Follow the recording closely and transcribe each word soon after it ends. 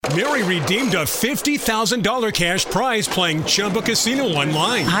Mary redeemed a $50,000 cash prize playing Chumba Casino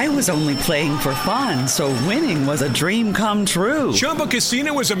online. I was only playing for fun, so winning was a dream come true. Chumba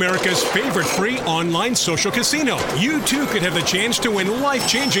Casino is America's favorite free online social casino. You too could have the chance to win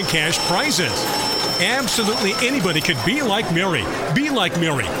life-changing cash prizes. Absolutely anybody could be like Mary. Be like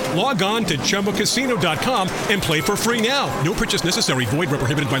Mary. Log on to ChumbaCasino.com and play for free now. No purchase necessary. Void where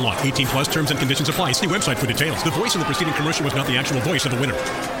prohibited by law. 18 plus terms and conditions apply. See website for details. The voice in the preceding commercial was not the actual voice of the winner.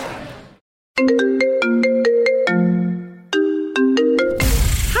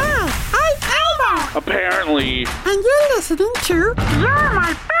 Hi, I'm Elmo. Apparently. And you're listening to You're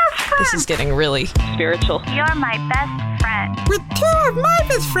My Best Friend. This is getting really spiritual. You're my best friend. With two of my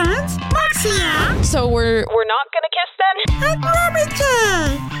best friends, Moxie So we're not gonna kiss then? and Ruby J.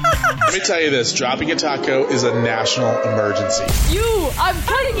 Let me tell you this, dropping a taco is a national emergency. I'm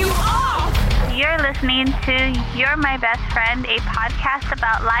cutting you off! You're listening to You're My Best Friend, a podcast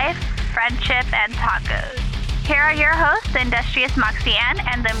about life, friendship, and tacos. Here are your hosts, the industrious Moxie Ann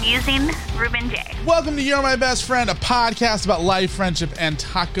and the amusing Ruben J. Welcome to You're My Best Friend, a podcast about life, friendship, and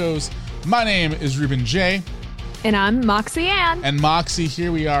tacos. My name is Ruben J. And I'm Moxie Ann. And Moxie,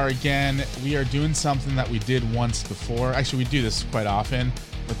 here we are again. We are doing something that we did once before. Actually, we do this quite often.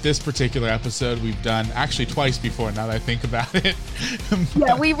 But this particular episode we've done actually twice before, now that I think about it.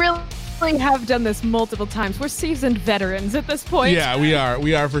 Yeah, we really have done this multiple times. We're seasoned veterans at this point. Yeah, we are.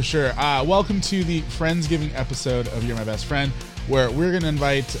 We are for sure. Welcome to the Friendsgiving episode of You're My Best Friend, where we're going to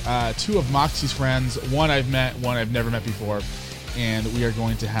invite two of Moxie's friends. One I've met, one I've never met before. And we are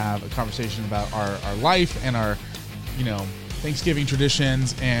going to have a conversation about our life and our, Thanksgiving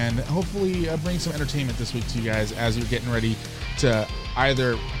traditions, and hopefully bring some entertainment this week to you guys as you're getting ready to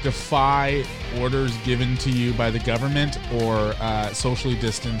either defy orders given to you by the government or socially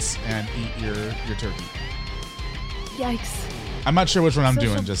distance and eat your turkey. Yikes. I'm not sure which one I'm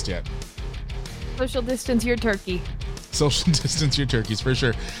doing just yet. Social distance your turkey. Social distance your turkeys, for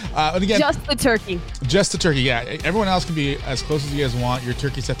sure. And again, Just the turkey. Just the turkey, yeah. Everyone else can be as close as you guys want. Your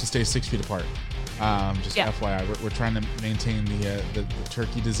turkeys have to stay 6 feet apart. FYI, we're trying to maintain the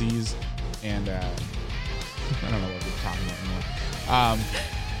turkey disease, and I don't know what we're talking about anymore.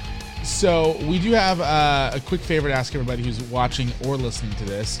 So we do have a quick favor to ask everybody who's watching or listening to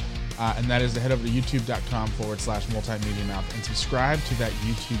this, and that is to head over to youtube.com/multimedia mouth and subscribe to that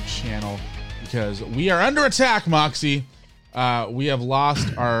YouTube channel, because we are under attack, Moxie. We have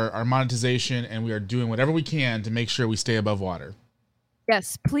lost our monetization, and we are doing whatever we can to make sure we stay above water.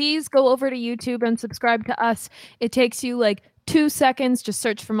 Yes, please go over to YouTube and subscribe to us. It takes you like 2 seconds. Just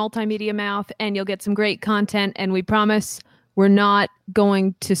search for Multimedia Mouth and you'll get some great content. And we promise we're not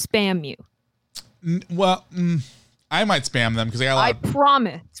going to spam you. Well, I might spam them because I got a lot. I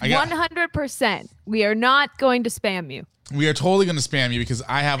promise, 100%. We are not going to spam you. We are totally going to spam you because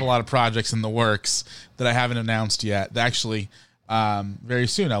I have a lot of projects in the works that I haven't announced yet. Actually, very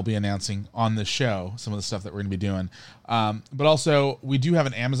soon I'll be announcing on the show some of the stuff that we're going to be doing. But also, we do have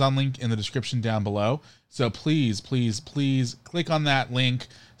an Amazon link in the description down below. So please, please, please click on that link.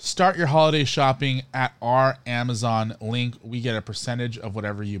 Start your holiday shopping at our Amazon link. We get a percentage of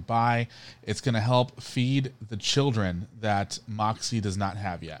whatever you buy. It's going to help feed the children that Moxie does not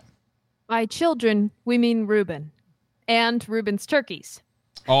have yet. By children, we mean Ruben and Ruben's turkeys.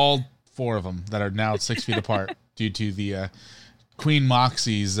 All 4 of them that are now 6 feet apart due to the Queen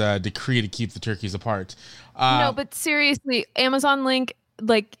Moxie's decree to keep the turkeys apart. No, but seriously, Amazon link,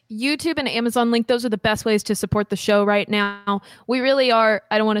 like YouTube and Amazon link, those are the best ways to support the show right now. We really are,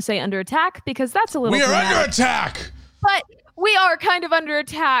 I don't want to say under attack because that's a little We are dramatic, under attack! but we are kind of under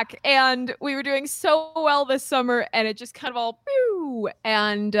attack, and we were doing so well this summer, and it just kind of all pew,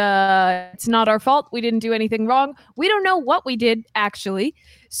 and it's not our fault. We didn't do anything wrong. We don't know what we did, actually.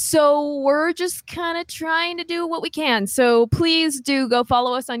 So we're just kind of trying to do what we can. So please do go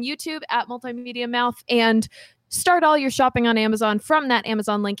follow us on YouTube at Multimedia Mouth and start all your shopping on Amazon from that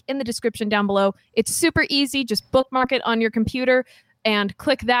Amazon link in the description down below. It's super easy. Just bookmark it on your computer and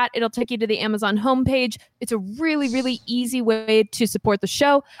click that. It'll take you to the Amazon homepage. It's a really, really easy way to support the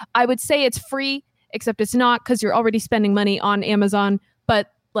show. I would say it's free, except it's not because you're already spending money on Amazon.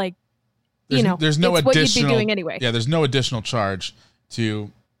 But there's no it's additional, what you'd be doing anyway. Yeah, there's no additional charge to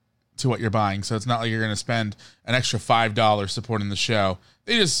what you're buying. So it's not like you're going to spend an extra $5 supporting the show.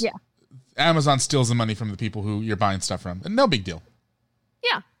 Amazon steals the money from the people who you're buying stuff from. And no big deal.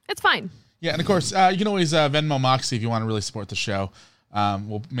 Yeah, it's fine. Yeah, and of course, you can always Venmo Moxie if you want to really support the show.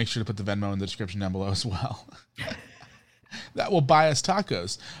 We'll make sure to put the Venmo in the description down below as well. That will buy us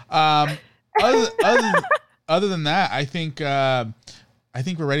tacos. Other than that, I think we're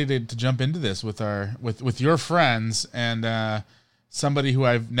ready to jump into this with your friends and somebody who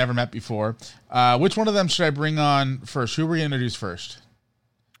I've never met before. Which one of them should I bring on first? Who are we going to introduce first?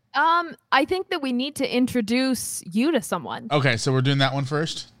 I think that we need to introduce you to someone. Okay, so we're doing that one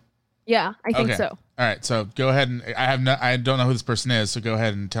first? Yeah, I think so. All right, so go ahead and I don't know who this person is, so go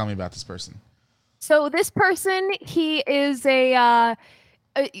ahead and tell me about this person. So this person, he is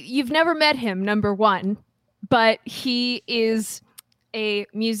you've never met him, number one, but he is a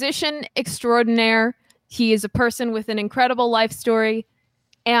musician extraordinaire. He is a person with an incredible life story,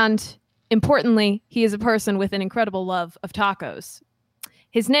 and importantly, he is a person with an incredible love of tacos.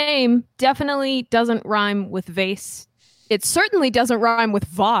 His name definitely doesn't rhyme with vase. It certainly doesn't rhyme with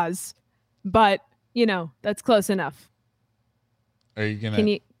vase, but that's close enough. Are you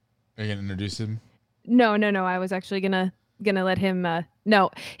gonna introduce him? No. I was actually gonna let him.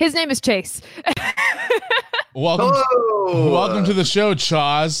 No, his name is Chase. Welcome to the show,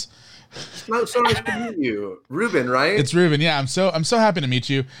 Chaz. So nice to meet you, Ruben. Right? It's Ruben. Yeah, I'm so happy to meet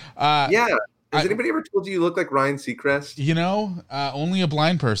you. Yeah. Has anybody ever told you look like Ryan Seacrest? Only a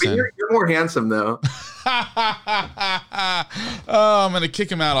blind person. But you're more handsome though. Oh, I'm gonna kick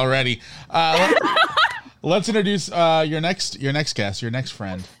him out already. Let's introduce your next guest, your next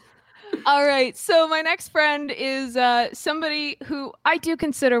friend. All right. So my next friend is somebody who I do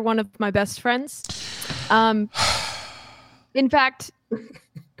consider one of my best friends. In fact,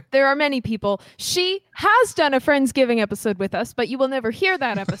 there are many people. She has done a Friendsgiving episode with us, but you will never hear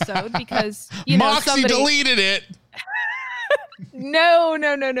that episode because Moxie deleted it. No.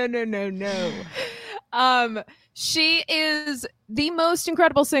 She is the most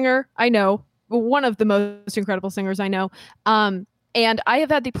incredible singer I know. One of the most incredible singers I know. And I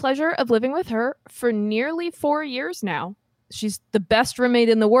have had the pleasure of living with her for nearly 4 years now. She's the best roommate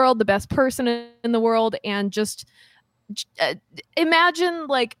in the world, the best person in the world, and just imagine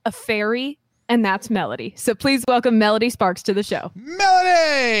like a fairy, and that's Melody. So please welcome Melody Sparks to the show.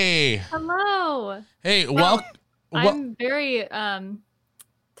 Melody! Hello. Hey, I'm very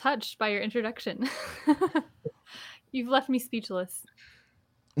touched by your introduction. You've left me speechless.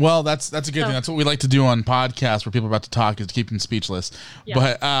 Well, that's a good thing. That's what we like to do on podcasts where people are about to talk, is to keep them speechless.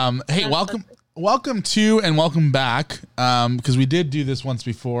 Yeah. But hey, welcome to and welcome back, because we did do this once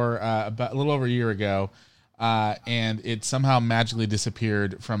before, about a little over a year ago, and it somehow magically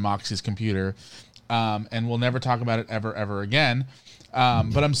disappeared from Moxie's computer, and we'll never talk about it ever again.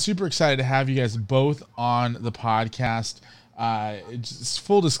 But I'm super excited to have you guys both on the podcast. Just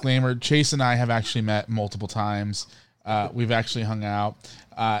full disclaimer, Chase and I have actually met multiple times. We've actually hung out.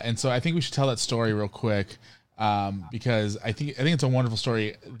 And so I think we should tell that story real quick, because I think it's a wonderful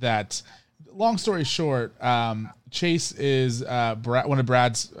story. That, long story short, Chase is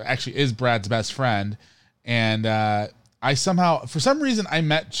Brad's best friend, and I somehow, for some reason, I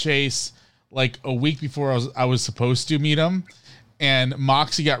met Chase like a week before I was supposed to meet him. And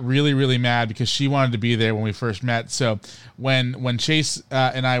Moxie got really, really mad because she wanted to be there when we first met. So when Chase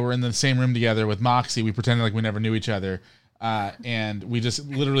and I were in the same room together with Moxie, we pretended like we never knew each other. And we just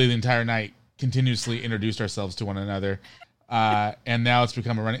literally the entire night continuously introduced ourselves to one another. And now it's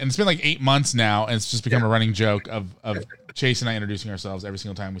become and it's been like 8 months now, and it's just become a running joke of Chase and I introducing ourselves every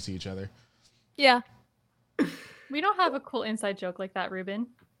single time we see each other. Yeah. We don't have a cool inside joke like that, Ruben.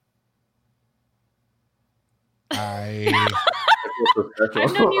 I've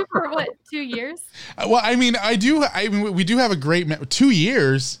I've known you for 2 years? Well, I mean, we do have a great 2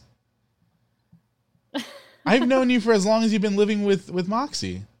 years. I've known you for as long as you've been living with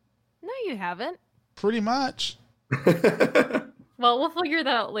Moxie. No, you haven't. Pretty much. Well, we'll figure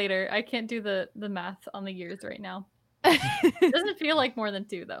that out later. I can't do the math on the years right now. It doesn't feel like more than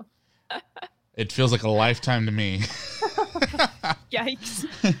 2, though. It feels like a lifetime to me. Yikes.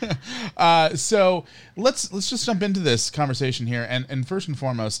 So let's just jump into this conversation here. And first and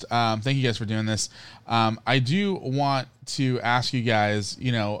foremost, thank you guys for doing this. I do want to ask you guys,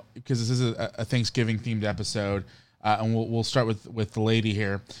 because this is a Thanksgiving themed episode, and we'll start with the lady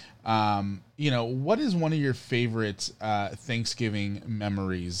here. What is one of your favorite Thanksgiving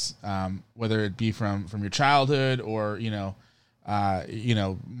memories, whether it be from your childhood or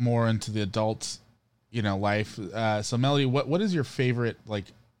more into the adult life. So Melody, what is your favorite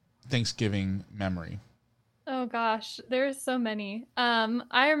Thanksgiving memory? Oh gosh, there's so many.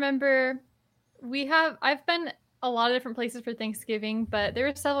 I remember I've been a lot of different places for Thanksgiving, but there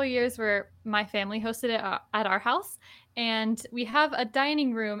were several years where my family hosted it at our house, and we have a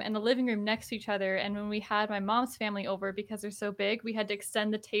dining room and a living room next to each other. And when we had my mom's family over, because they're so big, we had to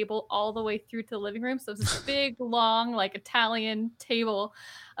extend the table all the way through to the living room. So it was this big, long, like Italian table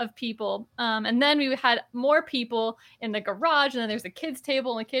of people. And then we had more people in the garage, and then there's a kids'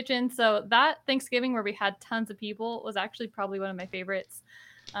 table in the kitchen. So that Thanksgiving where we had tons of people was actually probably one of my favorites.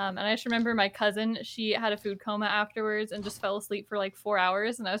 And I just remember my cousin, she had a food coma afterwards and just fell asleep for like 4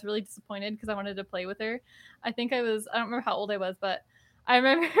 hours. And I was really disappointed because I wanted to play with her. I don't remember how old I was, but I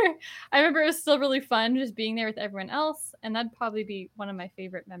remember it was still really fun just being there with everyone else. And that'd probably be one of my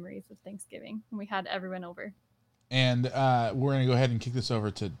favorite memories of Thanksgiving when we had everyone over. And we're going to go ahead and kick this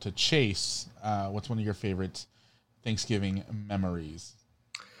over to Chase. What's one of your favorite Thanksgiving memories?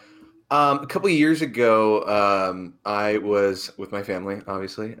 A couple of years ago, I was with my family,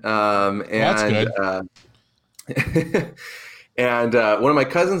 obviously. That's good. And one of my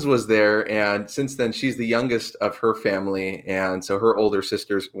cousins was there, and since then she's the youngest of her family, and so her older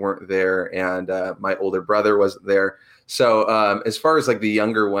sisters weren't there, and my older brother wasn't there. So as far as like the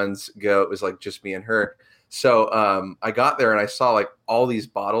younger ones go, it was like just me and her. So I got there and I saw like all these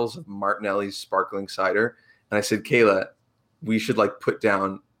bottles of Martinelli's sparkling cider, and I said, Kayla, we should like put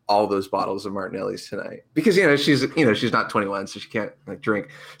down all those bottles of Martinelli's tonight, because she's not 21, so she can't like drink.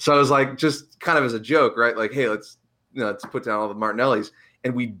 So I was like, just kind of as a joke, right? Like, hey, let's put down all the Martinelli's.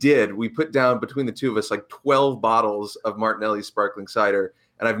 And we did. We put down, between the two of us, like 12 bottles of Martinelli's sparkling cider,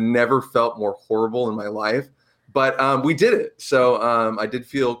 and I've never felt more horrible in my life. But we did it. So I did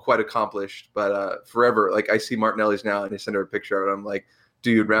feel quite accomplished. But forever, like, I see Martinelli's now and I send her a picture of it. I'm like,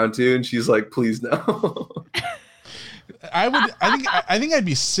 dude, round two, and she's like, please no. I think I'd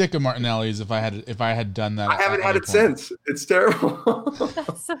be sick of Martinelli's if I had done that. I haven't had it since. It's terrible.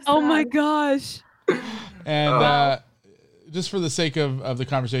 That's so Oh sad. my gosh. And just for the sake of the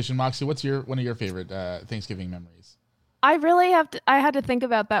conversation, Moxie, what's one of your favorite Thanksgiving memories? I really I had to think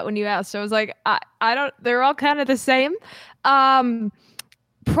about that when you asked. I was like, I don't, they're all kind of the same. Probably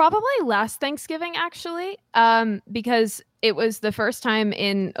last Thanksgiving, actually, because it was the first time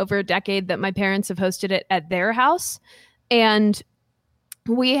in over a decade that my parents have hosted it at their house. And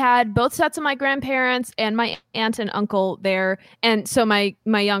we had both sets of my grandparents and my aunt and uncle there. And so my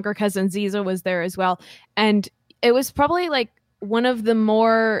younger cousin Ziza was there as well. And it was probably like one of the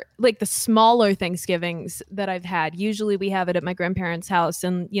more like the smaller Thanksgivings that I've had. Usually we have it at my grandparents' house,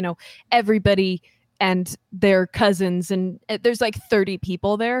 and everybody and their cousins, and there's like 30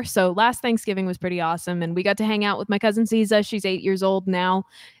 people there. So last Thanksgiving was pretty awesome, and we got to hang out with my cousin Ziza. She's 8 years old now,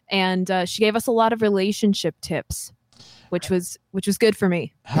 and she gave us a lot of relationship tips, which was good for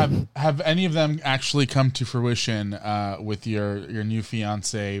me. Have any of them actually come to fruition with your new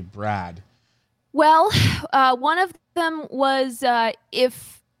fiance Brad? Well, one of them was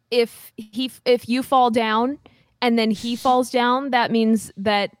if you fall down and then he falls down, that means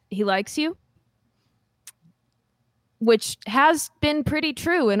that he likes you, which has been pretty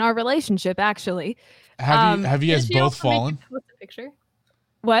true in our relationship, actually. Have you guys She both also made you fallen? post a picture?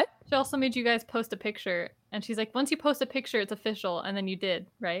 What? She also made you guys post a picture, and she's like, once you post a picture, it's official, and then you did,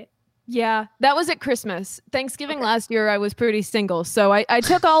 right? Yeah, that was at Christmas. Thanksgiving last year, I was pretty single, so I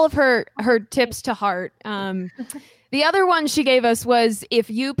took all of her tips to heart. The other one she gave us was, if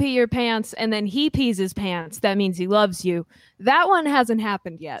you pee your pants and then he pees his pants, that means he loves you. That one hasn't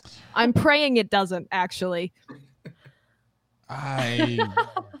happened yet. I'm praying it doesn't, actually. The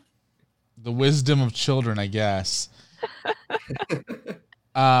wisdom of children, I guess.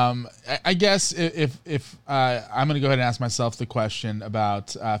 I guess if I'm going to go ahead and ask myself the question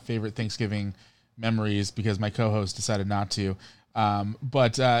about favorite Thanksgiving memories, because my co-host decided not to.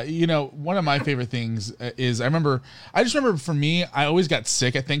 But one of my favorite things is I just remember for me, I always got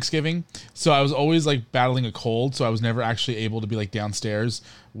sick at Thanksgiving. So I was always like battling a cold. So I was never actually able to be like downstairs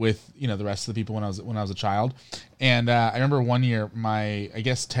with, the rest of the people when I was a child. And I remember one year I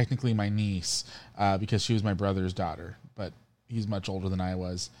guess technically my niece, because she was my brother's daughter, but he's much older than I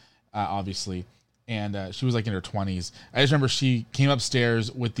was, obviously. And she was like in her 20s. I just remember she came upstairs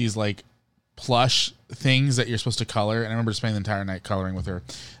with these like plush things that you're supposed to color, and I remember spending the entire night coloring with her,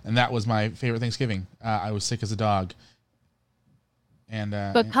 and that was my favorite Thanksgiving. I was sick as a dog, and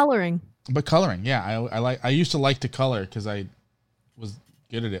coloring, yeah. I used to like to color because I was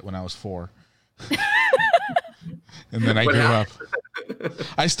good at it when I was 4, and then I grew up.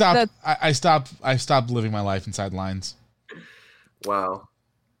 I stopped living my life inside lines. Wow.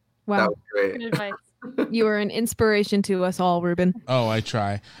 That was great. Good advice. You are an inspiration to us all, Ruben. Oh, I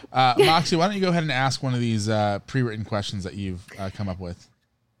try. Moxie, why don't you go ahead and ask one of these pre-written questions that you've come up with?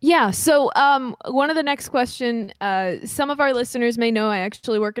 Yeah. So, one of the next question, some of our listeners may know I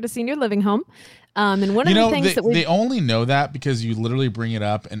actually work at a senior living home. And one of the things they only know that because you literally bring it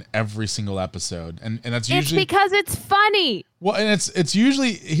up in every single episode, and that's usually because it's funny. Well, and it's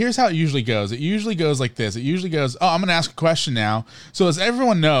usually, here's how it usually goes. It usually goes like this. It usually goes, oh, I'm going to ask a question now. So as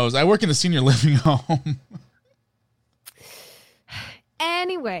everyone knows, I work in a senior living home.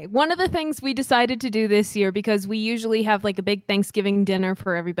 Anyway, one of the things we decided to do this year, because we usually have like a big Thanksgiving dinner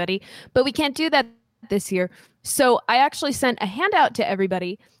for everybody, but we can't do that this year. So I actually sent a handout to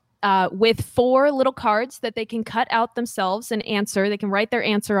everybody with 4 little cards that they can cut out themselves and answer. They can write their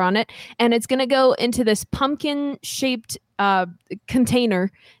answer on it. And it's going to go into this pumpkin-shaped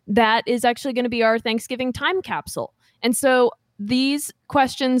container that is actually going to be our Thanksgiving time capsule. And so these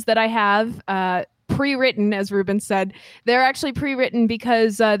questions that I have pre-written, as Ruben said, they're actually pre-written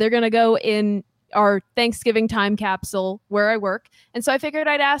because they're going to go in our Thanksgiving time capsule where I work. And so I figured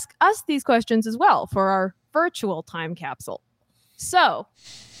I'd ask us these questions as well for our virtual time capsule. So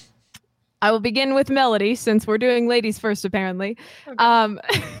I will begin with Melody, since we're doing ladies first, apparently. Okay. I'm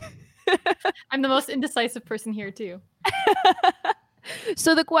the most indecisive person here, too.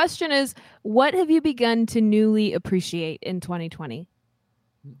 So the question is, what have you begun to newly appreciate in 2020?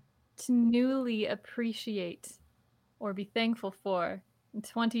 To newly appreciate or be thankful for in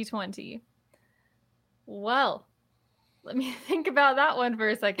 2020. Well, let me think about that one for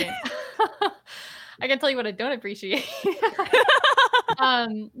a second. I can tell you what I don't appreciate.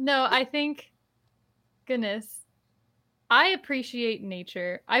 No, I think, goodness, I appreciate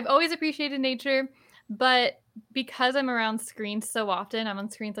nature. I've always appreciated nature, but because I'm around screens so often, I'm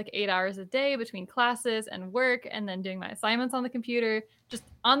on screens like 8 hours a day between classes and work, and then doing my assignments on the computer, just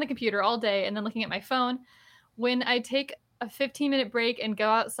on the computer all day, and then looking at my phone. When I take a 15-minute break and go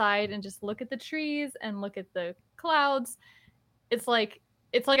outside and just look at the trees and look at the clouds, it's like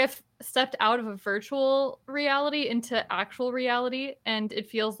I've stepped out of a virtual reality into actual reality, and it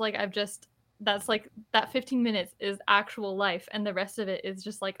feels like that's like that 15 minutes is actual life, and the rest of it is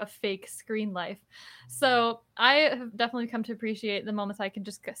just like a fake screen life. So I have definitely come to appreciate the moments I can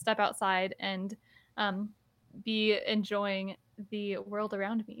just step outside and be enjoying the world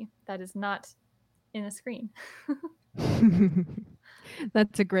around me that is not in a screen.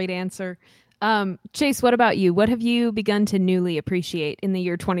 That's a great answer. Chase, what about you? What have you begun to newly appreciate in the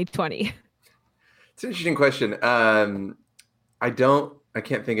year 2020? It's an interesting question. I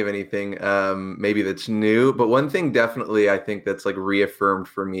can't think of anything maybe that's new, but one thing definitely I think that's like reaffirmed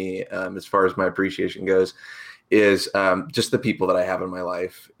for me as far as my appreciation goes is just the people that I have in my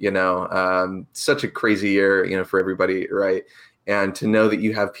life. Such a crazy year, for everybody, right? And to know that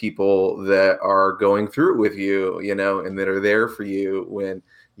you have people that are going through it with you, and that are there for you when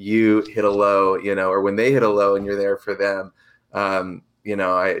you hit a low, or when they hit a low and you're there for them.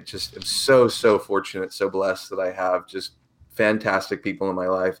 I just am so fortunate, so blessed that I have just fantastic people in my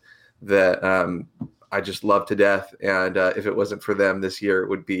life that I just love to death. And if it wasn't for them, this year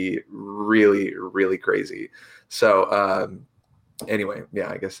would be really, really crazy. So anyway,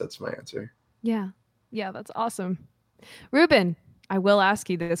 yeah, I guess that's my answer. Yeah, that's awesome. Ruben, I will ask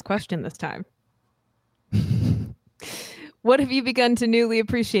you this question this time. What have you begun to newly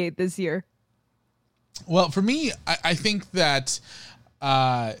appreciate this year? Well, for me, I think that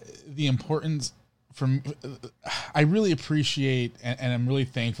the importance I really appreciate and I'm really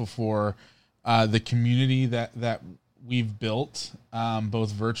thankful for the community that we've built,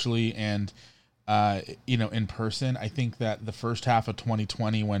 both virtually and in person. I think that the first half of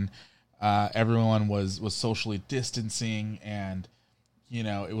 2020, when everyone was socially distancing and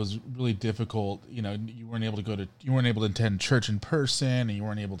it was really difficult. You weren't able to attend church in person, and you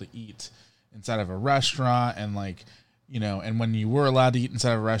weren't able to eat inside of a restaurant, and and when you were allowed to eat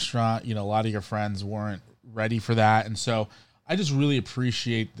inside of a restaurant, a lot of your friends weren't ready for that. And so I just really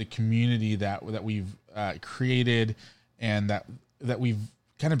appreciate the community that we've created and that we've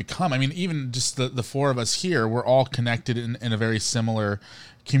kind of become. I mean, even just the 4 of us here, we're all connected in a very similar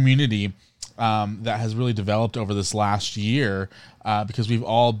community that has really developed over this last year because we've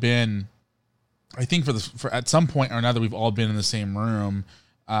all been, I think for at some point or another, we've all been in the same room,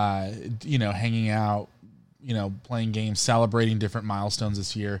 hanging out, playing games, celebrating different milestones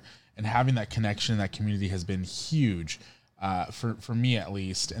this year, and having that connection, that community has been huge for me at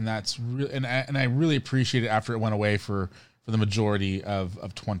least. And that's really, and I really appreciate it after it went away for the majority of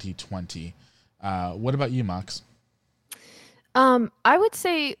 2020. What about you, Mox? I would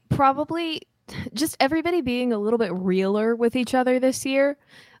say probably just everybody being a little bit realer with each other this year.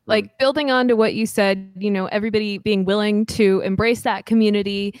 Like building on to what you said, everybody being willing to embrace that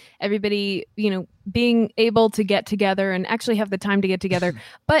community, everybody, being able to get together and actually have the time to get together,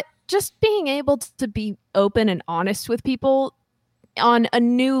 but just being able to be open and honest with people on a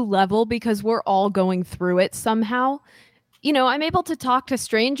new level because we're all going through it somehow. I'm able to talk to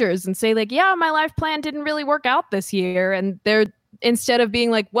strangers and say like, yeah, my life plan didn't really work out this year. And they're, instead of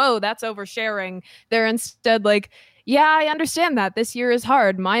being like, whoa, that's oversharing, they're instead like, yeah, I understand that this year is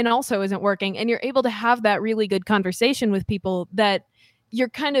hard. Mine also isn't working. And you're able to have that really good conversation with people that you're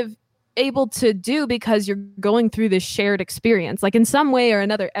kind of able to do because you're going through this shared experience. Like in some way or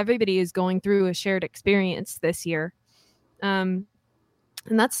another, everybody is going through a shared experience this year. And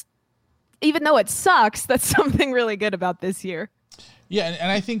that's, even though it sucks, that's something really good about this year. Yeah.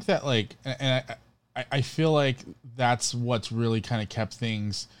 And I think that like, and I feel like that's what's really kind of kept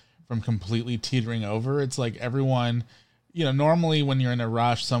things from completely teetering over. It's like everyone, normally when you're in a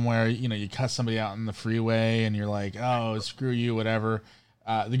rush somewhere, you cut somebody out on the freeway and you're like, oh, screw you, whatever.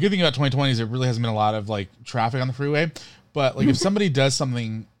 The good thing about 2020 is there really hasn't been a lot of like traffic on the freeway, but like if somebody does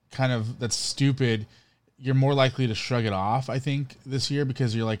something kind of that's stupid, you're more likely to shrug it off, I think, this year,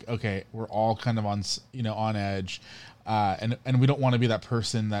 because you're like, okay, we're all kind of on, on edge. And we don't want to be that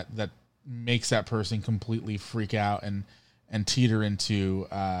person that makes that person completely freak out and teeter into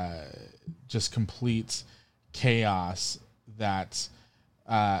just complete chaos that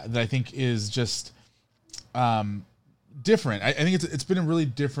I think is just different. I think it's been a really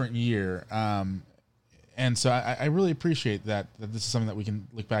different year. And so I really appreciate that this is something that we can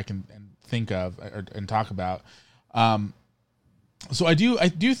look back and think of and talk about. So I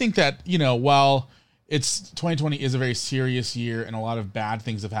do think that, while it's 2020 is a very serious year and a lot of bad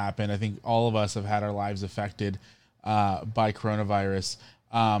things have happened, I think all of us have had our lives affected by coronavirus.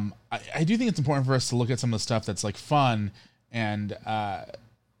 I do think it's important for us to look at some of the stuff that's like fun and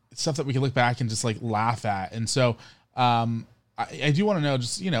stuff that we can look back and just like laugh at. And so I do want to know,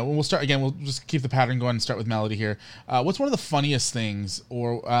 just, we'll start again, we'll just keep the pattern going and start with Melody here. What's one of the funniest things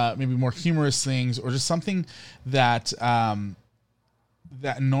or maybe more humorous things or just something that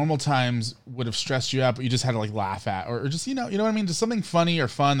that in normal times would have stressed you out, but you just had to like laugh at, or just, you know what I mean? Just something funny or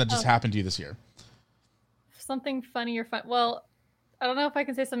fun that just happened to you this year. Something funny or fun. Well, I don't know if I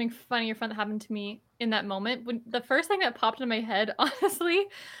can say something funny or fun that happened to me in that moment. When the first thing that popped in my head, honestly,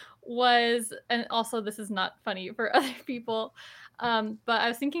 was, and also this is not funny for other people, but I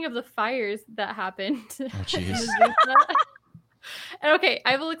was thinking of the fires that happened. Oh, jeez. And okay,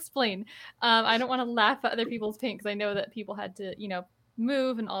 I will explain. I don't want to laugh at other people's pain because I know that people had to,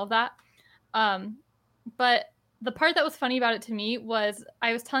 move and all of that. But the part that was funny about it to me was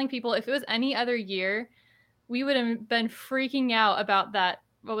I was telling people if it was any other year, we would have been freaking out about that.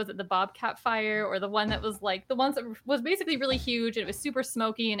 What was it? The Bobcat fire, or the one that was like the ones that was basically really huge and it was super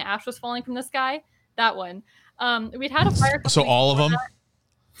smoky and ash was falling from the sky. That one. We'd had a fire. So all of them.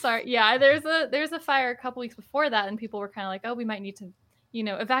 Sorry. Yeah. There's a fire a couple weeks before that, and people were kind of like, oh, we might need to,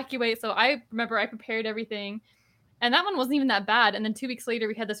 evacuate. So I remember I prepared everything. And that one wasn't even that bad. And then 2 weeks later,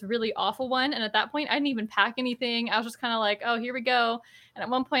 we had this really awful one. And at that point, I didn't even pack anything. I was just kind of like, oh, here we go. And at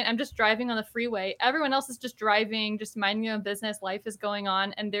one point, I'm just driving on the freeway. Everyone else is just driving, just minding their own business. Life is going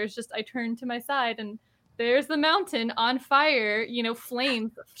on. And I turn to my side and there's the mountain on fire,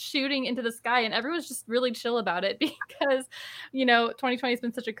 flames shooting into the sky. And everyone's just really chill about it because, 2020 has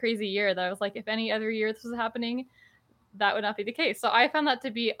been such a crazy year that I was like, if any other year this was happening, that would not be the case. So I found that to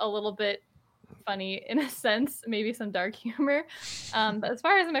be a little bit funny in a sense, maybe some dark humor. But as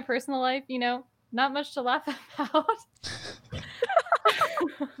far as in my personal life, not much to laugh about.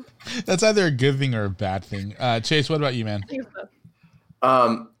 That's either a good thing or a bad thing. Chase, what about you, man?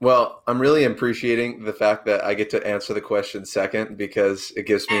 Well, I'm really appreciating the fact that I get to answer the question second because it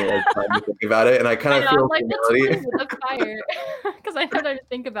gives me time to think about it, and I kind of feel like humility because I had to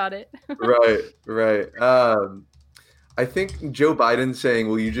think about it. Right. I think Joe Biden saying,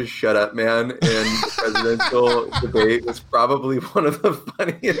 "Will you just shut up, man?" in the presidential debate was probably one of the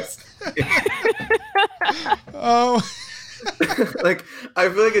funniest. Oh. Like, I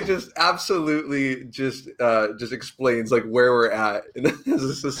feel like it just absolutely just explains like where we're at as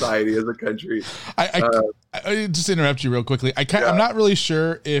a society, as a country. I just interrupt you real quickly. I'm not really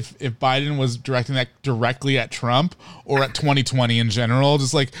sure if Biden was directing that directly at Trump or at 2020 in general.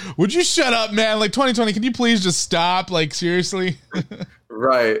 Just like, would you shut up, man? Like 2020, can you please just stop? Like, seriously?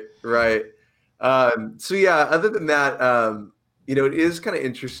 Right. So yeah, other than that, it is kind of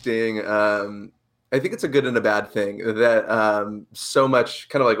interesting. I think it's a good and a bad thing that so much,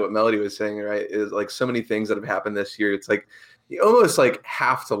 kind of like what Melody was saying, right, is like so many things that have happened this year. It's like, you almost like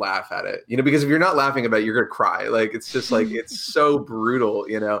have to laugh at it, because if you're not laughing about it, you're gonna cry. Like it's just like it's so brutal,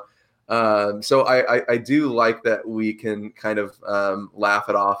 So I do like that we can kind of laugh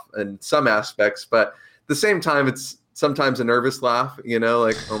it off in some aspects, but at the same time, it's sometimes a nervous laugh,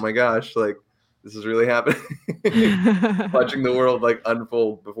 like, oh my gosh, like this is really happening. Watching the world like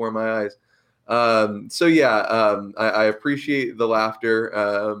unfold before my eyes. I appreciate the laughter.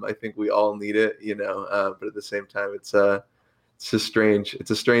 I think we all need it, but at the same time, it's just strange.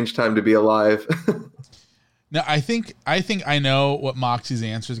 It's a strange time to be alive. Now, I think I know what Moxie's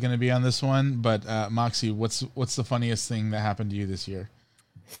answer is going to be on this one, but Moxie, what's the funniest thing that happened to you this year?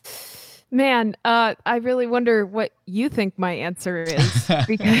 Man, I really wonder what you think my answer is,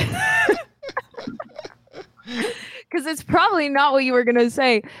 because it's probably not what you were going to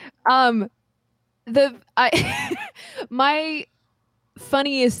say. My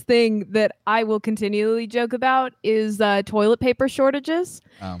funniest thing that I will continually joke about is toilet paper shortages,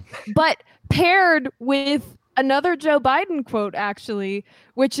 but paired with another Joe Biden quote, actually,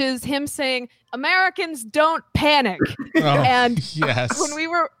 which is him saying, "Americans don't panic." And yes.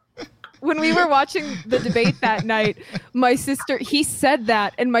 When we were watching the debate that night, he said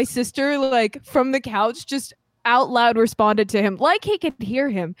that, and my sister, like from the couch, just out loud responded to him like he could hear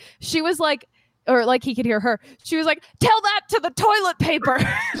him. She was like, or like he could hear her. She was like, "Tell that to the toilet paper."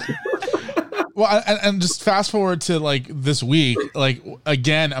 Well, and just fast forward to like this week, like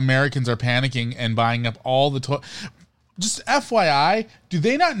again, Americans are panicking and buying up all the Just FYI, do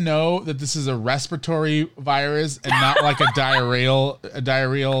they not know that this is a respiratory virus and not like a diarrheal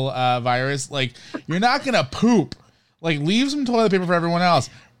virus? Like, you're not gonna poop. Like, leave some toilet paper for everyone else.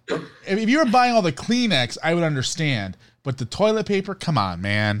 If you were buying all the Kleenex, I would understand, but the toilet paper, come on,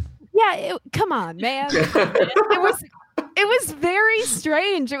 man. Yeah, come on, man. It was very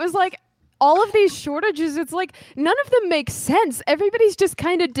strange. It was like all of these shortages. It's like none of them make sense. Everybody's just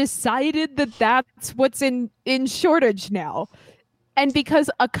kind of decided that that's what's in shortage now. And because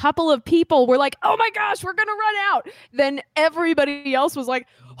a couple of people were like, "Oh my gosh, we're going to run out." Then everybody else was like,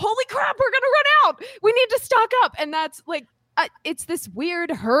 "Holy crap, we're going to run out. We need to stock up." And that's like, it's this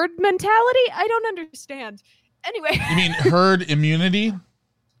weird herd mentality. I don't understand. Anyway. You mean herd immunity?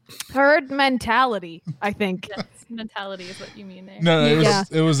 Herd mentality, I think. Yes, mentality is what you mean there. No,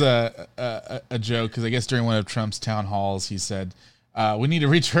 it was a joke, because I guess during one of Trump's town halls, he said, "We need to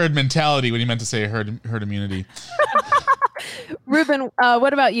reach herd mentality," when he meant to say herd immunity. Ruben,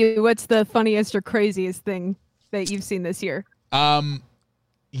 what about you? What's the funniest or craziest thing that you've seen this year? The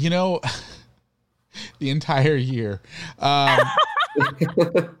entire year. No,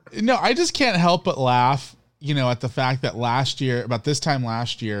 I just can't help but laugh, at the fact that about this time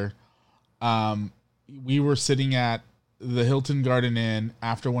last year, we were sitting at the Hilton Garden Inn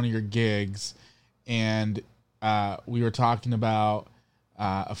after one of your gigs, and we were talking about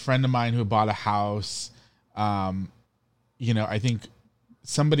a friend of mine who bought a house. I think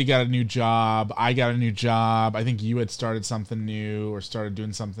somebody got a new job. I got a new job. I think you had started something new or started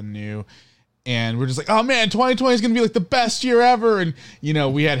doing something new. And we're just like, "Oh man, 2020 is going to be like the best year ever." And,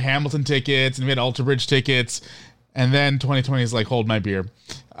 we had Hamilton tickets and we had Alter Bridge tickets. And then 2020 is like, hold my beer.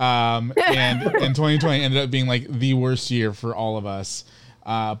 And 2020 ended up being like the worst year for all of us.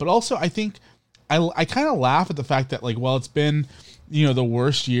 But also I think I kind of laugh at the fact that, like, well, it's been, the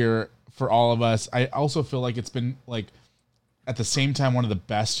worst year for all of us. I also feel like it's been, like, at the same time, one of the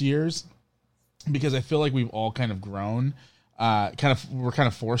best years, because I feel like we've all kind of grown. We're kind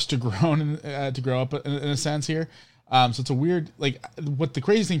of forced to grow up in a sense here. So it's a weird, like, what the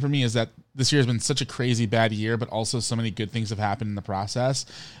crazy thing for me is that this year has been such a crazy bad year, but also so many good things have happened in the process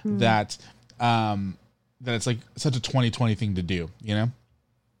that it's like such a 2020 thing to do,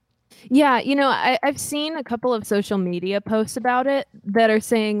 Yeah, I've seen a couple of social media posts about it that are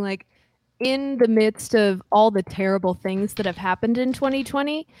saying, like, in the midst of all the terrible things that have happened in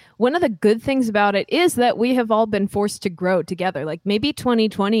 2020, one of the good things about it is that we have all been forced to grow together. Like, maybe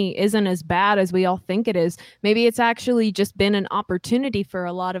 2020 isn't as bad as we all think it is. Maybe it's actually just been an opportunity for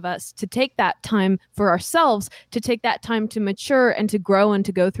a lot of us to take that time for ourselves, to take that time to mature and to grow and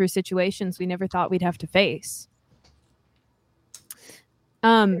to go through situations we never thought we'd have to face.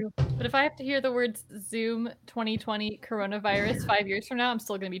 But if I have to hear the words Zoom 2020 coronavirus 5 years from now, I'm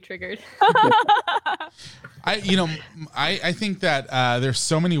still going to be triggered. I think that there's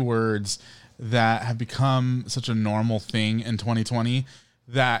so many words that have become such a normal thing in 2020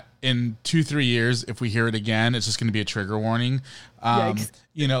 that in 2-3 years, if we hear it again, it's just going to be a trigger warning.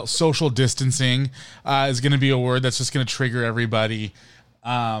 Social distancing is going to be a word that's just going to trigger everybody.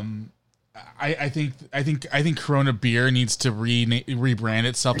 I think Corona beer needs to rebrand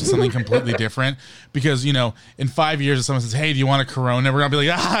itself to something completely different, because in 5 years if someone says, "Hey, do you want a Corona?" we're gonna be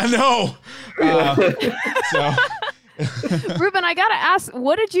like, no. Ruben, I gotta ask,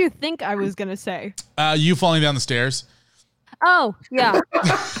 what did you think I was gonna say? You falling down the stairs. Oh yeah.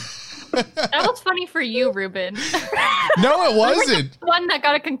 That was funny for you, Ruben. No, it wasn't. One that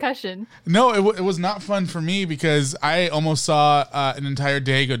got a concussion. No, it was not fun for me because I almost saw an entire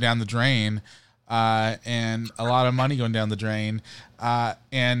day go down the drain, and a lot of money going down the drain,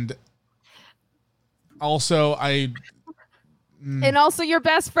 and also and also your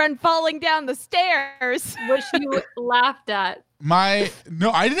best friend falling down the stairs, which you laughed at.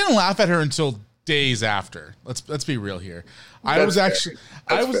 No, I didn't laugh at her until days after. Let's be real here. I was fair. To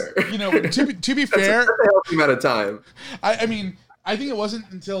be fair, that's a healthy amount of time. I mean, I think it wasn't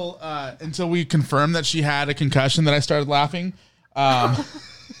until we confirmed that she had a concussion that I started laughing.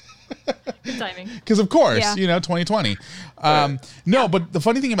 Good timing. Because of course, 2020. No, but the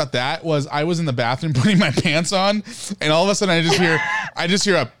funny thing about that was I was in the bathroom putting my pants on, and all of a sudden I just hear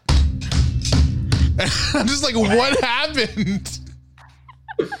a. I'm just like, what happened?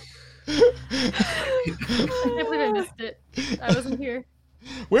 I can't believe I missed it. I wasn't here.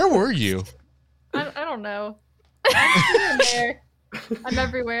 Where were you? I don't know. I'm there. I'm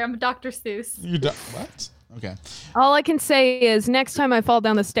everywhere. I'm Dr. Seuss. What? Okay. All I can say is next time I fall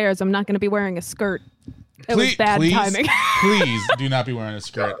down the stairs, I'm not going to be wearing a skirt. It was bad timing. Please do not be wearing a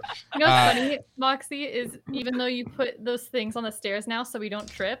skirt. You know what's funny, Moxie, is even though you put those things on the stairs now so we don't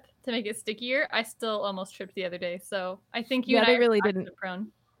trip to make it stickier, I still almost tripped the other day. So I think you and I really didn't. Prone.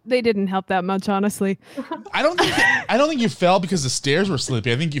 They didn't help that much, honestly. I don't think you fell because the stairs were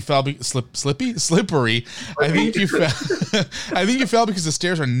slippery. I think you fell slippery. I think you fell. I think you fell because the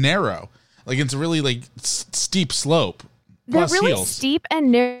stairs are narrow. Like it's a really steep slope. They're really heels. Steep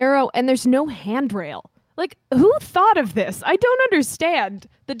and narrow, and there's no handrail. Like, who thought of this? I don't understand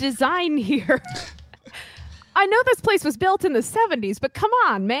the design here. I know this place was built in the 70s, but come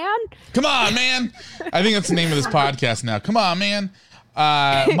on, man. Come on, man. I think that's the name of this podcast now. Come on, man.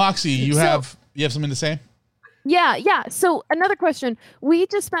 Moxie, you have something to say? Yeah. So another question. We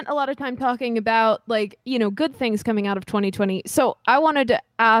just spent a lot of time talking about good things coming out of 2020. So I wanted to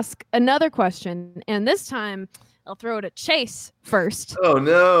ask another question, and this time I'll throw it at Chase first. Oh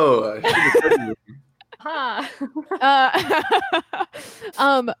no.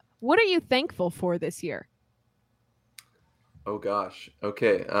 What are you thankful for this year? Oh gosh.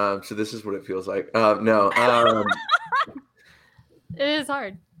 Okay. So this is what it feels like. No. It is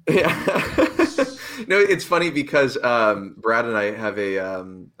hard. Yeah. No, it's funny because Brad and I have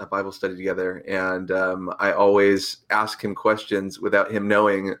a Bible study together, and I always ask him questions without him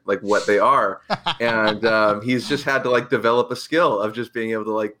knowing what they are, and he's just had to develop a skill of just being able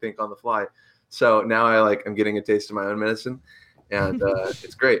to think on the fly. So now I'm getting a taste of my own medicine, and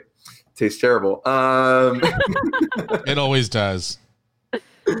it's great. It tastes terrible. It always does.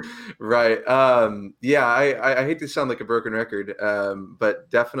 Right. Yeah, I hate to sound like a broken record, but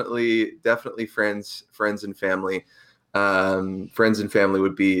definitely friends and family. Friends and family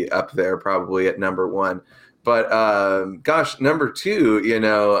would be up there probably at number one. But gosh, number two,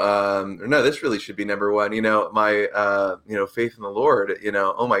 no, this really should be number one. My faith in the Lord,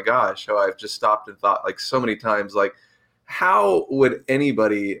 oh my gosh, how I've just stopped and thought so many times, how would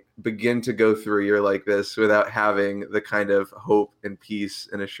anybody begin to go through a year like this without having the kind of hope and peace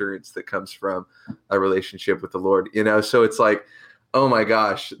and assurance that comes from a relationship with the Lord? So it's oh my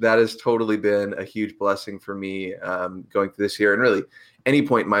gosh, that has totally been a huge blessing for me going through this year, and really any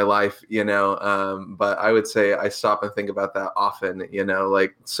point in my life, but I would say I stop and think about that often,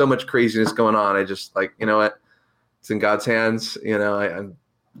 so much craziness going on. I just you know what, it's in God's hands. I'm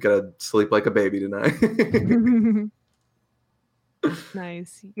gonna sleep like a baby tonight.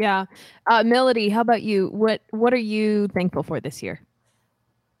 Nice. Yeah. Melody, how about you? What are you thankful for this year?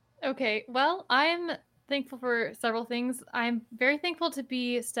 Okay. Well, I'm thankful for several things. I'm very thankful to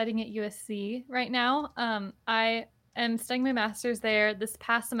be studying at USC right now. I am studying my master's there. This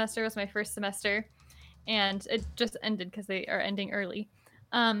past semester was my first semester, and it just ended because they are ending early.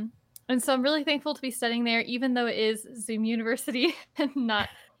 And so I'm really thankful to be studying there, even though it is Zoom University and not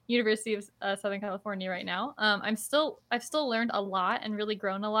University of Southern California right now. I've still learned a lot and really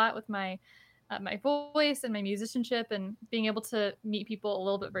grown a lot with my voice and my musicianship and being able to meet people a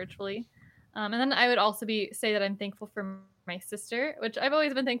little bit virtually. And then I would also say that I'm thankful for my sister, which I've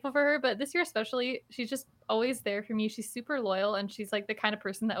always been thankful for her, but this year especially, she's just always there for me. She's super loyal, and she's the kind of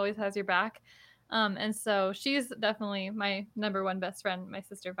person that always has your back. And so she's definitely my number one best friend, my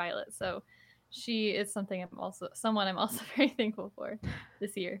sister Violet. So she is someone I'm also very thankful for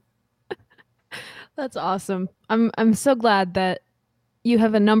this year. That's awesome. I'm so glad that you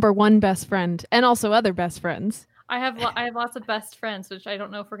have a number one best friend and also other best friends. I have lots of best friends, which I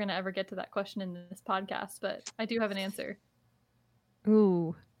don't know if we're going to ever get to that question in this podcast, but I do have an answer.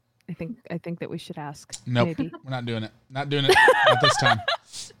 Ooh, I think that we should ask. Nope, Maybe. we're not doing it. Not doing it at this time.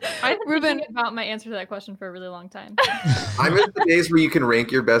 I've been thinking about my answer to that question for a really long time. I miss the days where you can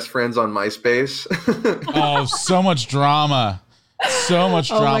rank your best friends on MySpace. Oh, so much drama. So much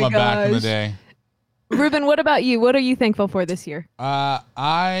drama back in the day. Ruben, what about you? What are you thankful for this year?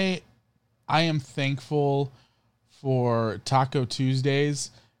 I am thankful for Taco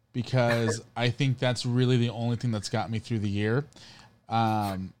Tuesdays because I think that's really the only thing that's got me through the year.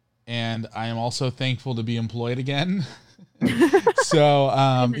 And I am also thankful to be employed again.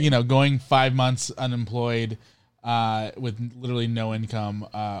 So, going 5 months unemployed with literally no income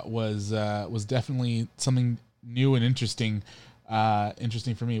was definitely something new and interesting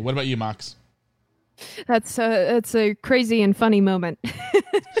for me. What about you, Mox? That's a crazy and funny moment.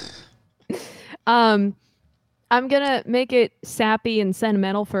 I'm gonna make it sappy and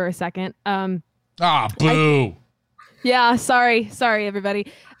sentimental for a second. Boo! Yeah, sorry,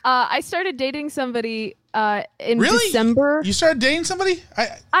 everybody. I started dating somebody in really? December. You started dating somebody?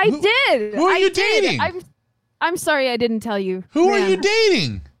 I did. Who are you dating? I'm sorry I didn't tell you. Who are you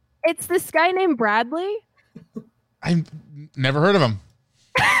dating? It's this guy named Bradley. I've never heard of him.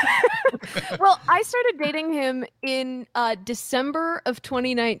 Well, I started dating him in December of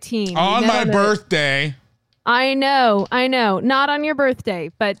 2019. On my birthday. I know. Not on your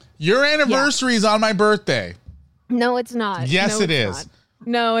birthday, but your anniversary is on my birthday. No, it's not. Yes, it is.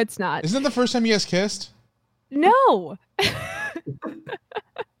 No, it's not. Isn't that the first time you guys kissed? No.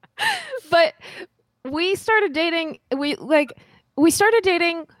 But we started dating. We started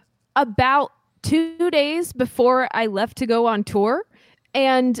dating about 2 days before I left to go on tour,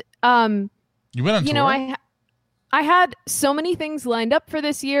 and you went on tour. I had so many things lined up for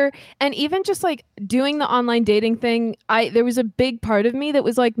this year, and even just like doing the online dating thing, there was a big part of me that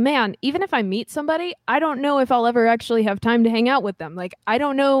was like, man, even if I meet somebody, I don't know if I'll ever actually have time to hang out with them. Like, I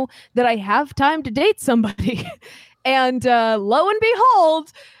don't know that I have time to date somebody. And lo and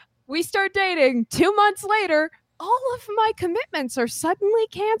behold, we start dating. 2 months later, all of my commitments are suddenly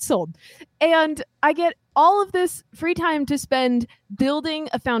canceled. And I get all of this free time to spend building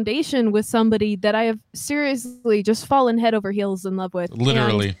a foundation with somebody that I have seriously just fallen head over heels in love with.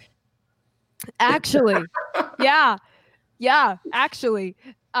 Literally. And actually. Yeah, actually.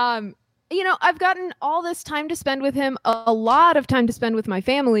 I've gotten all this time to spend with him, a lot of time to spend with my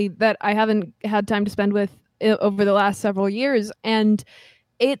family that I haven't had time to spend with over the last several years. And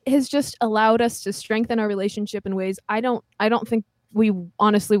it has just allowed us to strengthen our relationship in ways I don't think we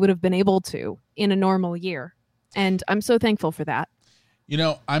honestly would have been able to in a normal year. And I'm so thankful for that.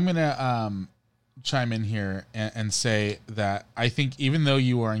 I'm going to chime in here and say that I think even though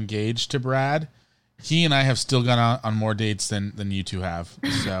you are engaged to Brad, he and I have still gone on more dates than you two have.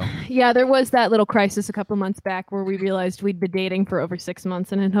 So yeah, there was that little crisis a couple months back where we realized we'd been dating for over 6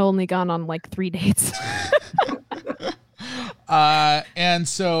 months and had only gone on like 3 dates. And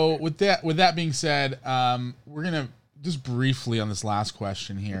so with that being said, we're going to just briefly on this last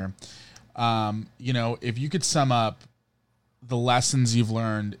question here. If you could sum up the lessons you've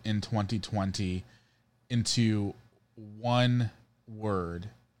learned in 2020 into one word,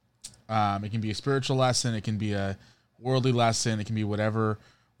 it can be a spiritual lesson, it can be a worldly lesson, it can be whichever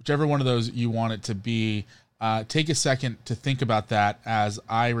one of those you want it to be. Take a second to think about that as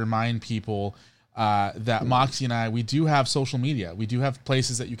I remind people that Moxie and I, we do have social media. We do have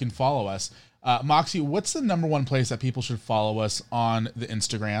places that you can follow us. Moxie, what's the number one place that people should follow us on the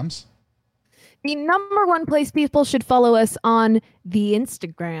Instagrams? The number one place people should follow us on the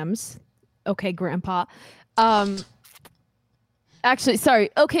Instagrams. Okay, Grandpa. Actually, sorry.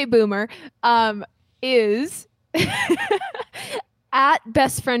 Okay, Boomer. Is at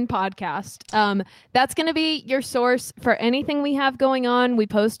Best Friend Podcast. That's going to be your source for anything we have going on. We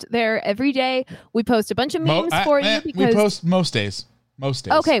post there every day. We post a bunch of memes for you. We post most days. Most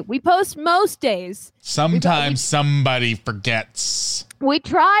days. Okay, we post most days. Sometimes somebody forgets. We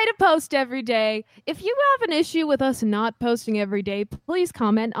try to post every day. If you have an issue with us not posting every day, please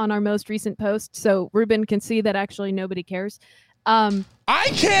comment on our most recent post so Ruben can see that actually nobody cares. I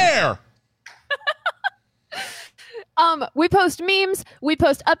care! We post memes. We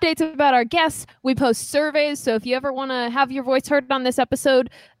post updates about our guests. We post surveys. So if you ever want to have your voice heard on this episode,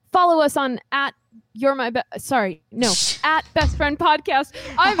 follow us on at Best Friend Podcast.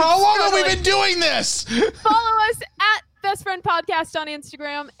 How long have we been doing this? Follow us at Best Friend Podcast on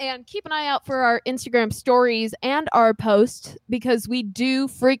Instagram, and keep an eye out for our Instagram stories and our posts because we do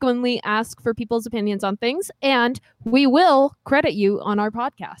frequently ask for people's opinions on things, and we will credit you on our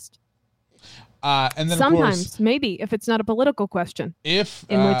podcast. And then sometimes, of course, maybe if it's not a political question, in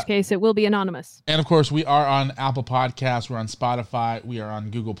which case it will be anonymous. And of course, we are on Apple Podcasts, we're on Spotify, we are on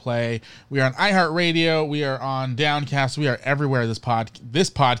Google Play, we are on iHeartRadio, we are on Downcast, we are everywhere this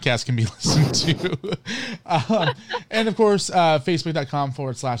podcast can be listened to. And of course,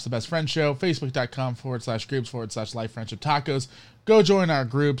 Facebook.com/The Best Friend Show, Facebook.com/groups/Life Friendship Tacos. Go join our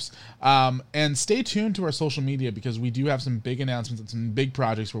groups, and stay tuned to our social media because we do have some big announcements and some big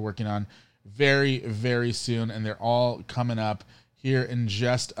projects we're working on very, very soon, and they're all coming up here in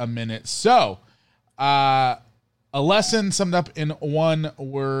just a minute. So, a lesson summed up in one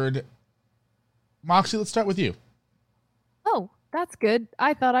word. Moxie, let's start with you. Oh, that's good.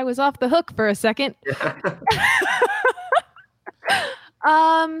 I thought I was off the hook for a second.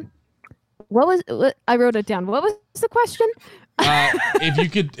 What I wrote it down. What was the question?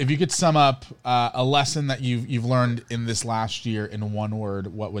 If you could sum up a lesson that you've learned in this last year in one word,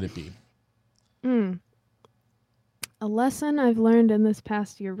 what would it be? A lesson I've learned in this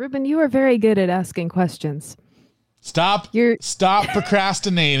past year. Ruben, you are very good at asking questions. Stop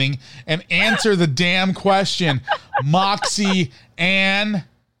procrastinating and answer the damn question. Moxie Ann.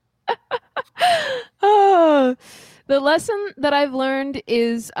 Oh, the lesson that I've learned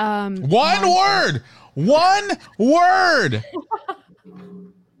is one word.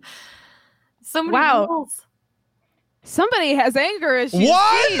 So many rules. Somebody has anger issues.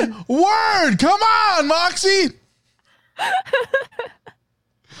 One word. Come on, Moxie.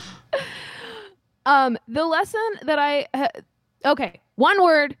 The lesson that one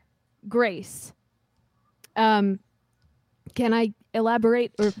word, grace. Can I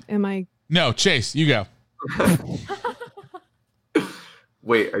elaborate or am I? No, Chase, you go.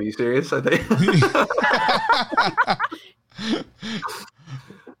 Wait, are you serious? I think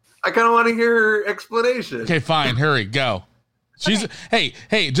I kind of want to hear her explanation. Okay, fine. Hurry, go. She's hey,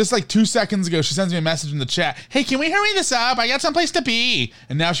 just like 2 seconds ago, she sends me a message in the chat. Hey, can we hurry this up? I got someplace to be.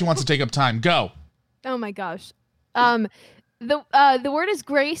 And now she wants to take up time. Go. Oh my gosh. The word is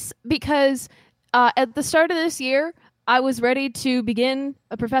grace because at the start of this year, I was ready to begin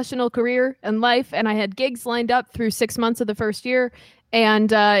a professional career and life, and I had gigs lined up through 6 months of the first year.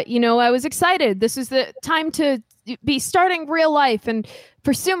 And, I was excited. This is the time to be starting real life and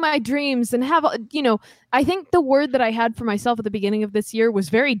pursue my dreams and have, I think the word that I had for myself at the beginning of this year was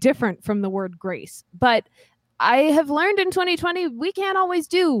very different from the word grace. But I have learned in 2020, we can't always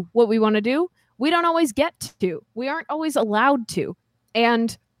do what we want to do. We don't always get to. We aren't always allowed to.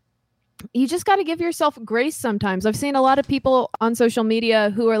 And you just got to give yourself grace sometimes. I've seen a lot of people on social media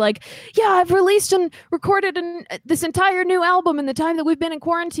who are like, yeah, I've released and recorded this entire new album in the time that we've been in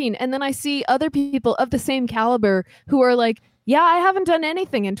quarantine. And then I see other people of the same caliber who are like, yeah, I haven't done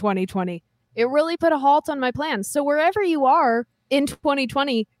anything in 2020. It really put a halt on my plans. So wherever you are in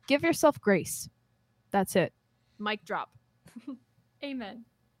 2020, give yourself grace. That's it. Mic drop. Amen.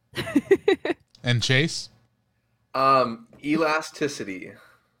 And Chase? Elasticity.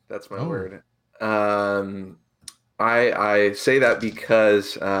 That's my word. I say that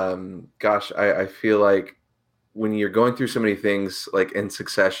because, I feel like when you're going through so many things like in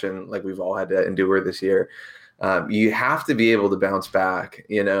succession, like we've all had to endure this year, you have to be able to bounce back.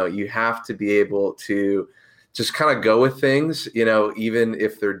 You have to be able to just kind of go with things, even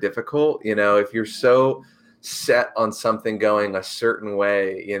if they're difficult. If you're so set on something going a certain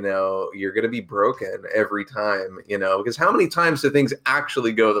way, you're going to be broken every time, because how many times do things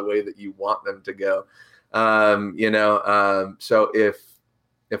actually go the way that you want them to go? So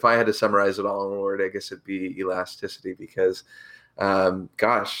if I had to summarize it all in one word, I guess it'd be elasticity because,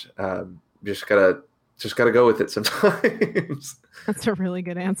 just gotta go with it sometimes. That's a really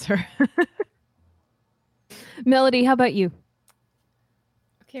good answer. Melody, how about you?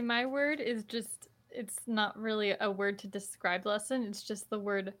 Okay, my word is it's not really a word to describe lesson. It's just the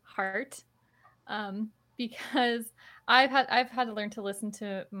word heart. Because I've had to learn to listen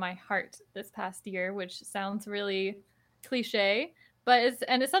to my heart this past year, which sounds really cliche, but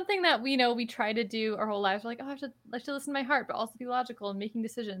it's something that we try to do our whole lives. We're like, I should listen to my heart, but also be logical and making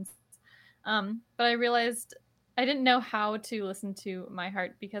decisions. But I realized I didn't know how to listen to my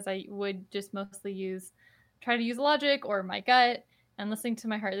heart because I would just mostly try to use logic or my gut. And listening to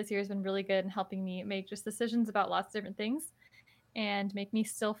my heart this year has been really good in helping me make just decisions about lots of different things and make me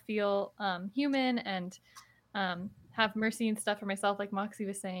still feel human and have mercy and stuff for myself, like Moxie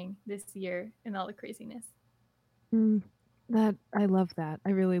was saying this year in all the craziness. I love that.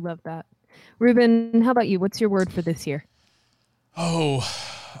 I really love that. Ruben, how about you? What's your word for this year? Oh,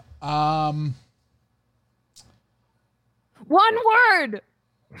 One word.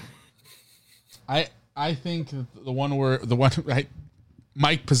 I think the one word, right,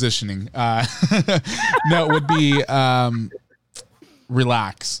 mic positioning. No, it would be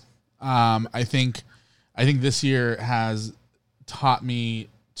relax. I think this year has taught me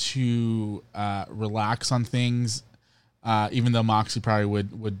to relax on things, even though Moxie probably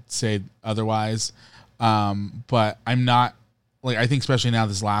would say otherwise. But I'm not, like, I think especially now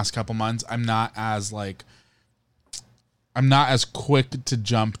this last couple months, I'm not as quick to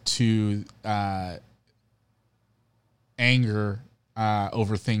jump to anger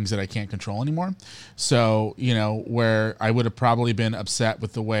over things that I can't control anymore. So, where I would have probably been upset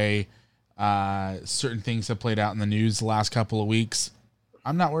with the way certain things have played out in the news the last couple of weeks,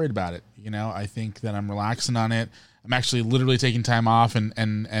 I'm not worried about it. I think that I'm relaxing on it. I'm actually literally taking time off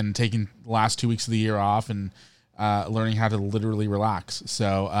and taking the last 2 weeks of the year off and learning how to literally relax.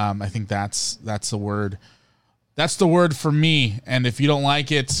 So I think that's the word. That's the word for me. And if you don't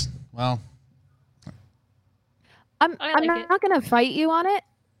like it, well, I'm not going to fight you on it,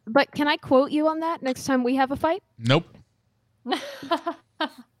 but can I quote you on that next time we have a fight? Nope.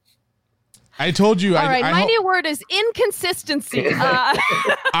 I told you. All right, my new word is inconsistency.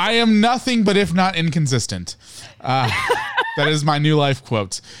 I am nothing but if not inconsistent. That is my new life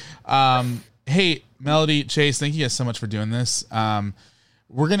quote. Hey, Melody, Chase, thank you guys so much for doing this.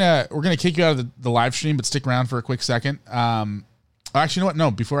 We're gonna kick you out of the live stream, but stick around for a quick second. Actually, you know what?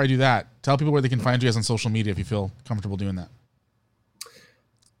 No, before I do that, tell people where they can find you guys on social media if you feel comfortable doing that.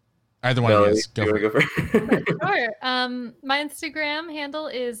 Either one of you guys. Go for it. Sure. My Instagram handle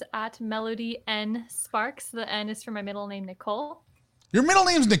is @MelodyNSparks. The N is for my middle name, Nicole. Your middle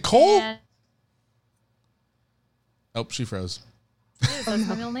name's Nicole? And oh, she froze. that's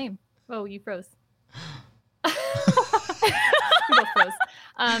my middle name. Whoa, you froze. We both froze.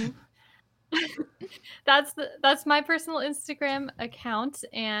 That's my personal Instagram account,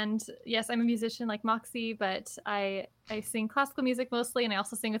 and yes, I'm a musician like Moxie, but I sing classical music mostly, and I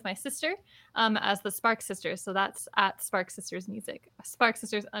also sing with my sister as the Spark Sisters. So that's @Spark Sisters Music, Spark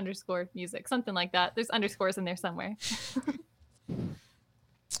Sisters _music, something like that. There's underscores in there somewhere.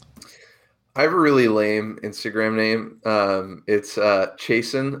 I have a really lame Instagram name. It's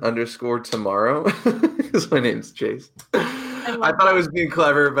Chasen _tomorrow because my name's Chase. I thought I was being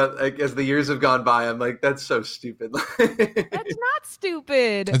clever, but as the years have gone by, I'm like, that's so stupid. That's not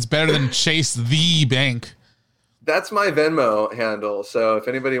stupid. It's better than Chase the Bank. That's my Venmo handle. So if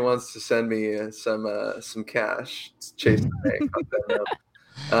anybody wants to send me some cash, it's Chase the Bank on Venmo.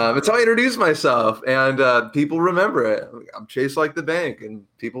 It's how I introduce myself, and people remember it. I'm Chase like the bank, and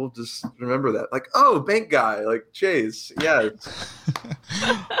people just remember that. Like, oh, bank guy, like Chase. Yeah.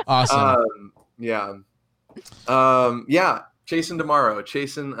 Awesome. Yeah. Chasen tomorrow,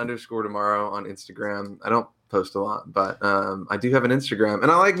 Chasen _tomorrow on Instagram. I don't post a lot, but I do have an Instagram,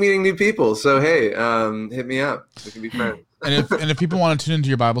 and I like meeting new people. So hey, hit me up. We can be friends. And if people want to tune into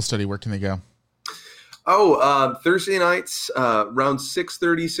your Bible study, where can they go? Oh, Thursday nights around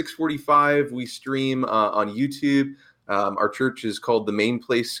 6:30, 6:45. We stream on YouTube. Our church is called the Main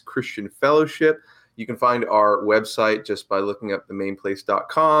Place Christian Fellowship. You can find our website just by looking up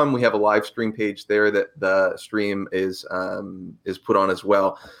themainplace.com. We have a live stream page there that the stream is put on as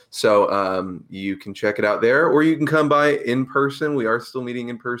well. So you can check it out there, or you can come by in person. We are still meeting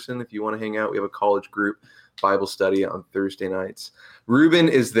in person if you want to hang out. We have a college group Bible study on Thursday nights. Ruben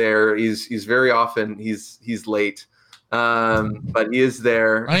is there. He's very often he's late, but he is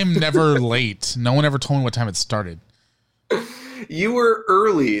there. I am never late. No one ever told me what time it started. You were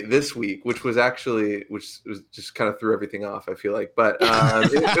early this week, which was just kind of threw everything off, I feel like. But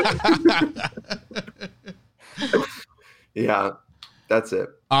yeah, that's it.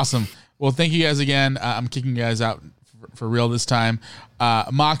 Awesome. Well, thank you guys again. I'm kicking you guys out for real this time.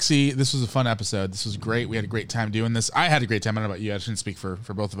 Moxie, this was a fun episode. This was great. We had a great time doing this. I had a great time. I don't know about you. I shouldn't speak for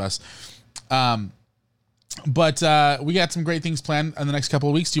both of us. But we got some great things planned in the next couple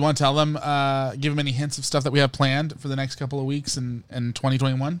of weeks. Do you want to tell them, give them any hints of stuff that we have planned for the next couple of weeks in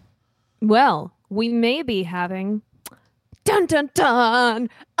 2021? Well, we may be having, dun dun dun,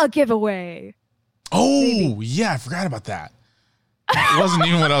 a giveaway. Oh, Maybe. Yeah, I forgot about that. It wasn't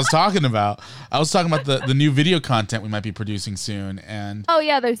even what I was talking about. I was talking about the new video content we might be producing soon. And oh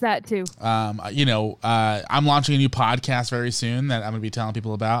yeah, there's that too. I'm launching a new podcast very soon that I'm going to be telling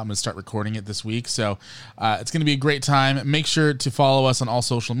people about. I'm going to start recording it this week. So it's going to be a great time. Make sure to follow us on all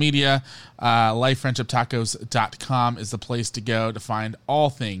social media. LifeFriendshipTacos.com is the place to go to find all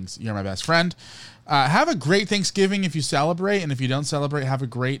things You're My Best Friend. Have a great Thanksgiving if you celebrate. And if you don't celebrate, have a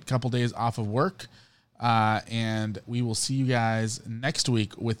great couple days off of work. And we will see you guys next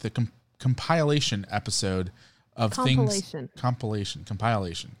week with the compilation episode of Compilation. Compilation.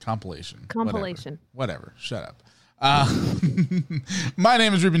 Whatever. Shut up. My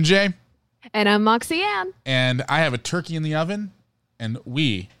name is Ruben J. And I'm Moxie Ann. And I have a turkey in the oven, and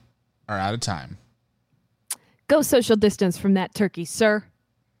we are out of time. Go social distance from that turkey, sir.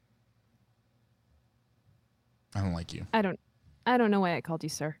 I don't like you. I don't know why I called you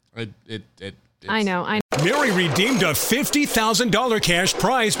sir. I know. Mary redeemed a $50,000 cash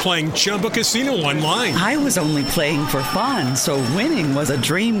prize playing Chumba Casino online. I was only playing for fun, so winning was a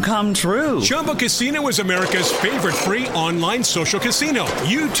dream come true. Chumba Casino is America's favorite free online social casino.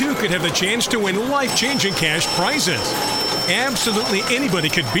 You too could have the chance to win life-changing cash prizes. Absolutely anybody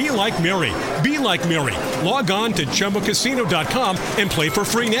could be like Mary. Be like Mary. Log on to ChumbaCasino.com and play for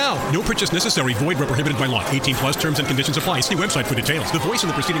free now. No purchase necessary. Void where prohibited by law. 18+ terms and conditions apply. See website for details. The voice in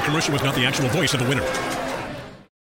the preceding commercial was not the actual voice of the winner.